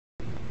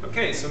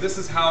Okay, so this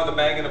is how the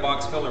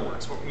bag-in-a-box filler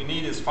works. What we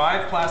need is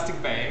 5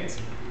 plastic bags,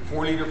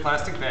 4-liter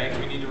plastic bags.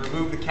 We need to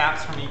remove the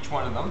caps from each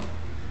one of them.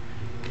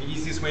 The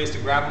easiest way is to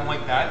grab them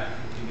like that.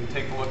 You can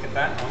take a look at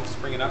that. I'll just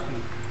bring it up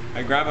and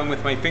I grab them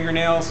with my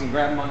fingernails and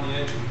grab them on the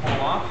edge and pull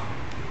them off.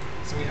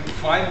 So we have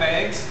 5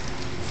 bags.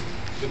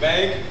 The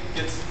bag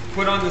gets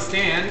put on the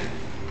stand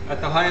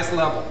at the highest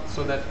level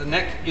so that the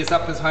neck is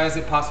up as high as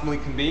it possibly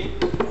can be.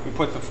 We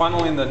put the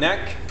funnel in the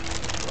neck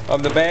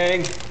of the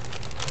bag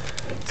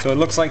so it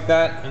looks like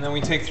that, and then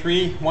we take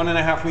 3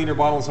 1.5 liter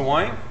bottles of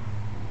wine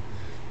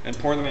and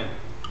pour them in.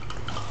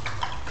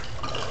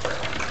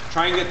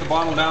 Try and get the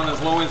bottle down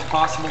as low as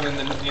possible in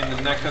the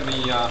neck of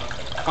the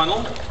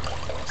funnel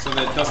so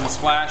that it doesn't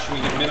splash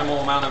and we get minimal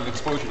amount of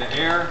exposure to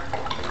air.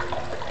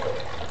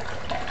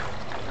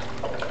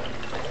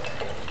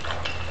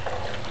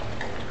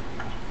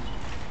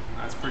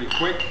 That's pretty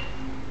quick.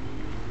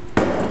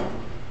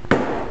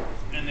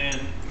 And then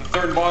the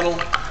third bottle.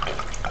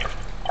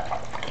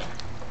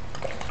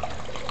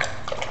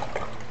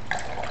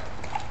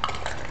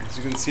 As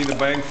you can see, the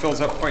bag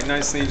fills up quite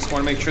nicely. You just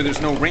want to make sure there's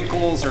no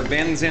wrinkles or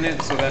bends in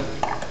it so that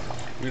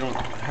we don't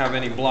have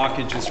any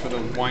blockages for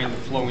the wine to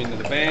flow into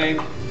the bag.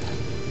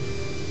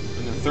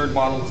 And the third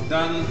bottle is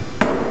done.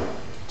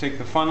 Take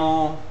the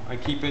funnel. I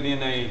keep it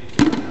in a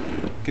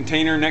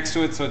container next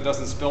to it so it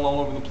doesn't spill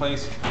all over the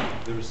place.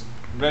 There's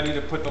ready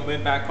to put the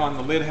lid back on.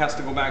 The lid has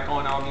to go back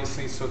on,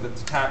 obviously, so that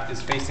the tap is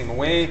facing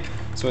away,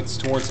 so it's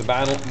towards the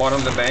bottom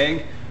of the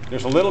bag.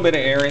 There's a little bit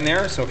of air in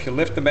there, so if you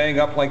lift the bag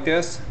up like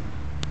this,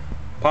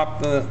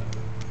 pop the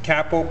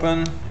cap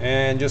open,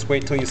 and just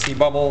wait till you see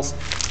bubbles.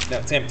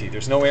 That's empty.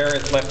 There's no air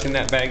left in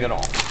that bag at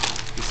all.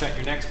 You set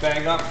your next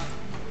bag up,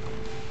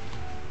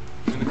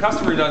 and the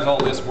customer does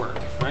all this work,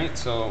 right?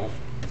 So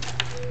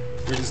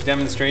we're just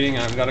demonstrating.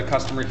 I've got a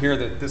customer here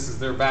that this is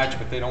their batch,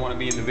 but they don't want to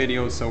be in the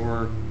video, so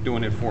we're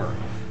doing it for her.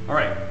 All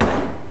right,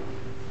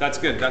 that's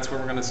good. That's where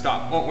we're going to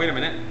stop. Oh, wait a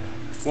minute.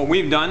 What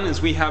we've done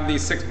is we have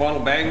these 6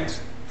 bottle bags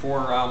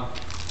for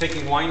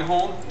taking wine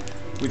home.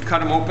 We've cut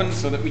them open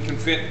so that we can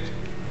fit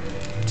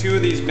 2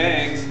 of these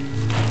bags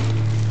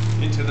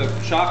into the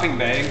shopping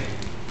bag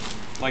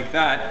like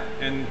that,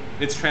 and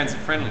it's transit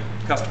friendly.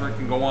 The customer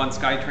can go on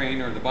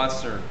SkyTrain or the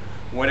bus or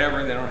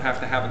whatever. They don't have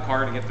to have a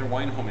car to get their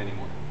wine home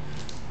anymore.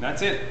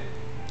 That's it.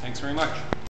 Thanks very much.